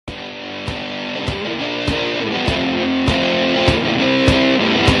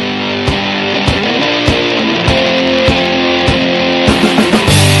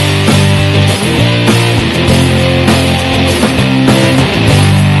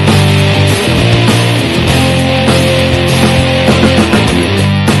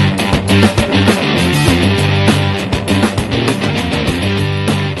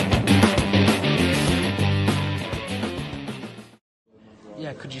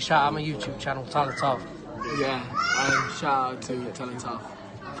shout out my YouTube channel, Talent Off? Yeah, shout out to Talent Off.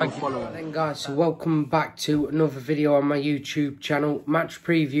 Thank you. Then guys, so welcome back to another video on my YouTube channel. Match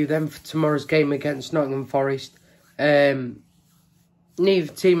preview then for tomorrow's game against Nottingham Forest.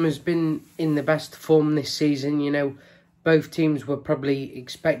 Neither team has been in the best form this season, you know. Both teams were probably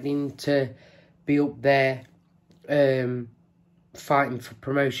expecting to be up there fighting for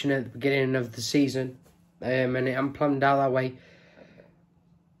promotion at the beginning of the season. And it hasn't planned out that way.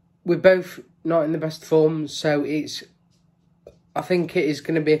 We're both not in the best form, so I think it is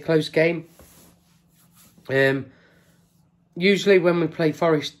going to be a close game. Usually when we play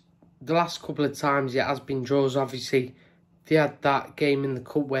Forest, the last couple of times it has been draws. Obviously, they had that game in the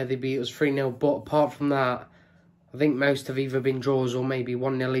cup where they beat us 3-0, but apart from that, I think most have either been draws or maybe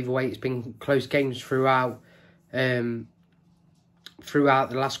 1-0 either way. It's been close games throughout the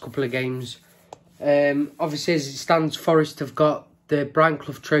last couple of games. Obviously, as it stands, Forest have got the Brian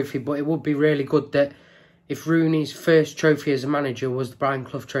Clough Trophy, but it would be really good that if Rooney's first trophy as a manager was the Brian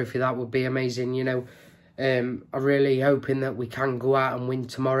Clough Trophy, that would be amazing, you know. I'm really hoping that we can go out and win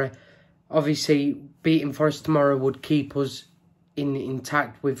tomorrow. Obviously, beating Forest tomorrow would keep us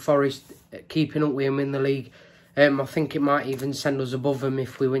intact with Forest, keeping up with them in the league. I think it might even send us above them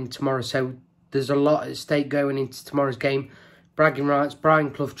if we win tomorrow. So there's a lot at stake going into tomorrow's game. Bragging rights,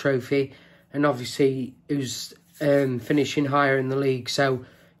 Brian Clough Trophy, and obviously who's finishing higher in the league. So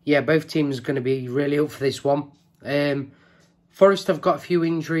yeah, both teams are going to be really up for this one. Forest have got a few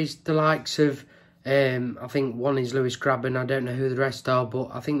injuries, the likes of, I think one is Lewis Grabban. I don't know who the rest are, but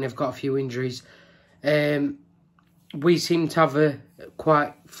I think they've got a few injuries. We seem to have a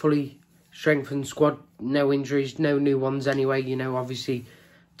quite fully strengthened squad. No injuries, no new ones anyway. You know, obviously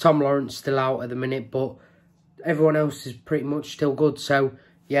Tom Lawrence still out at the minute, but everyone else is pretty much still good. So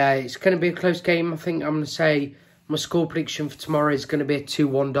yeah, it's going to be a close game. I think I'm going to say my score prediction for tomorrow is going to be a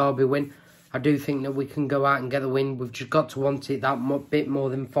 2-1 Derby win. I do think that we can go out and get the win. We've just got to want it that bit more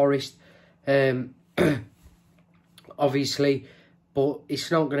than Forest, obviously. But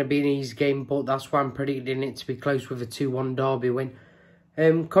it's not going to be an easy game, but that's why I'm predicting it to be close with a 2-1 Derby win.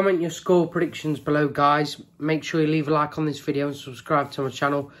 Comment your score predictions below, guys. Make sure you leave a like on this video and subscribe to my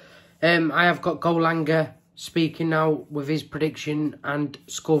channel. I have got Golanger speaking now with his prediction and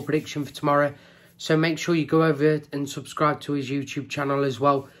score prediction for tomorrow. So make sure you go over and subscribe to his YouTube channel as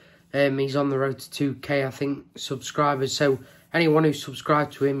well. He's on the road to 2K, I think, subscribers. So anyone who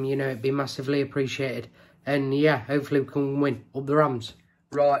subscribed to him, you know, it'd be massively appreciated. And yeah, hopefully we can win. Up the Rams.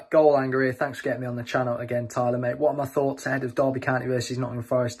 Right, Golanger here. Thanks for getting me on the channel again, Tyler, mate. What are my thoughts ahead of Derby County versus Nottingham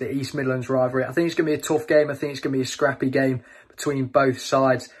Forest, the East Midlands rivalry? I think it's going to be a tough game. I think it's going to be a scrappy game between both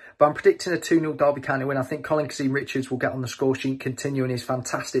sides. But I'm predicting a 2-0 Derby County win. I think Colin Kazim-Richards will get on the score sheet, continuing his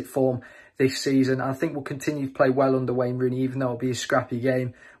fantastic form this season. I think we'll continue to play well under Wayne Rooney, even though it'll be a scrappy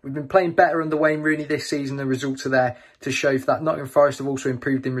game. We've been playing better under Wayne Rooney this season. The results are there to show for that. Nottingham Forest have also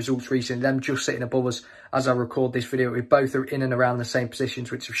improved in results recently. Them just sitting above us as I record this video. We both are in and around the same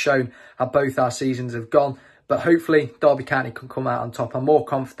positions, which have shown how both our seasons have gone. But hopefully Derby County can come out on top. I'm more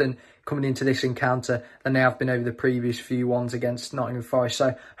confident coming into this encounter than they have been over the previous few ones against Nottingham Forest.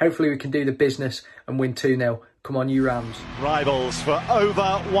 So hopefully we can do the business and win 2-0. Come on, you Rams. Rivals for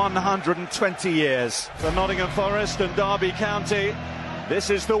over 120 years. For Nottingham Forest and Derby County, this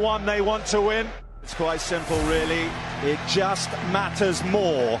is the one they want to win. It's quite simple, really. It just matters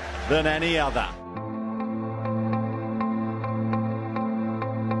more than any other.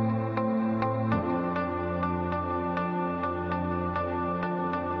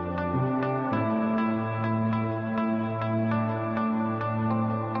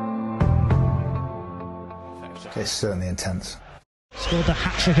 It's certainly intense. Scored the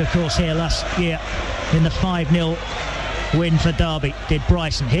hat-trick, of course, here last year in the 5-0 win for Derby, did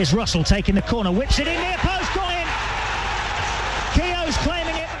Bryson. Here's Russell taking the corner, whips it in near post, gone in! Keogh's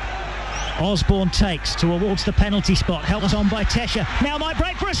claiming it. Osborne takes towards the penalty spot, helped on by Tesha. Now might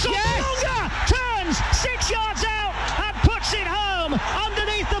break for a shot. Yes! Turns 6 yards out and puts it home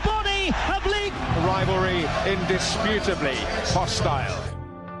underneath the body of League. The rivalry indisputably hostile.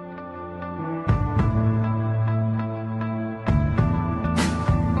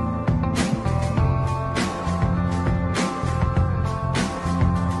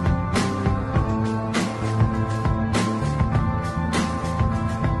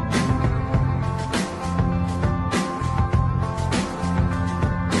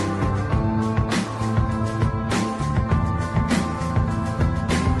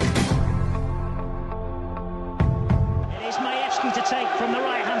 To take from the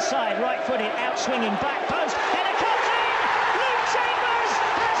right-hand side, right-footed, out-swinging, back post, header comes in! Luke Chambers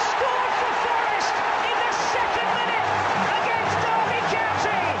has scored for Forest in the 2nd minute against Derby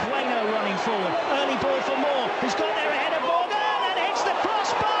County!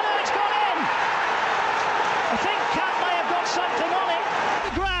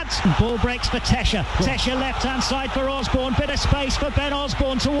 Ball breaks for Tesha. Tesha left-hand side for Osborne. Bit of space for Ben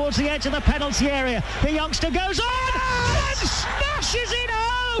Osborne towards the edge of the penalty area. The youngster goes on and smashes it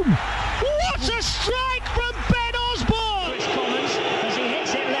home. What a strike from Ben Osborne! It's Commons as he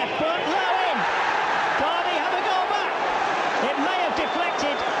hits it left foot, low in. Derby have a goal back. It may have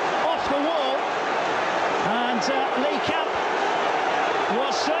deflected off the wall, and Lee Camp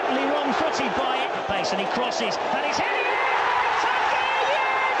was certainly wrong-footed by it. Base, and he crosses, and he's heading it! Tuckey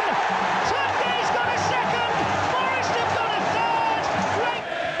in! Tuckey's got a second! Forest have got a third! Great!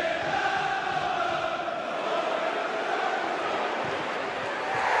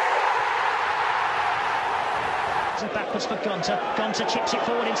 Backwards for Gunter. Gunter chips it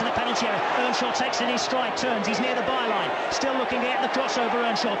forward into the penalty area. Earnshaw takes it in his stride, turns, he's near the byline. Still looking to get the crossover,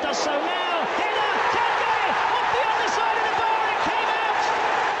 Earnshaw does so now! Header! Tuckey! Off the underside of the bar, it came out!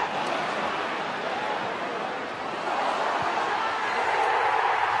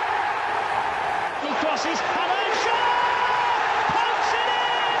 He crosses, and Earnshaw pokes it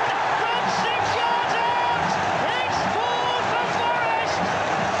in from 6 yards out! It's 4 for Forest!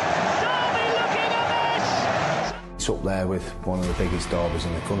 Derby looking a mess! It's up there with one of the biggest derbies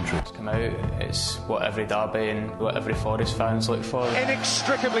in the country. Come out, it's what every derby and what every Forest fans look for.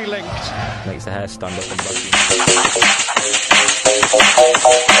 Inextricably linked. Makes the hair stand up and back.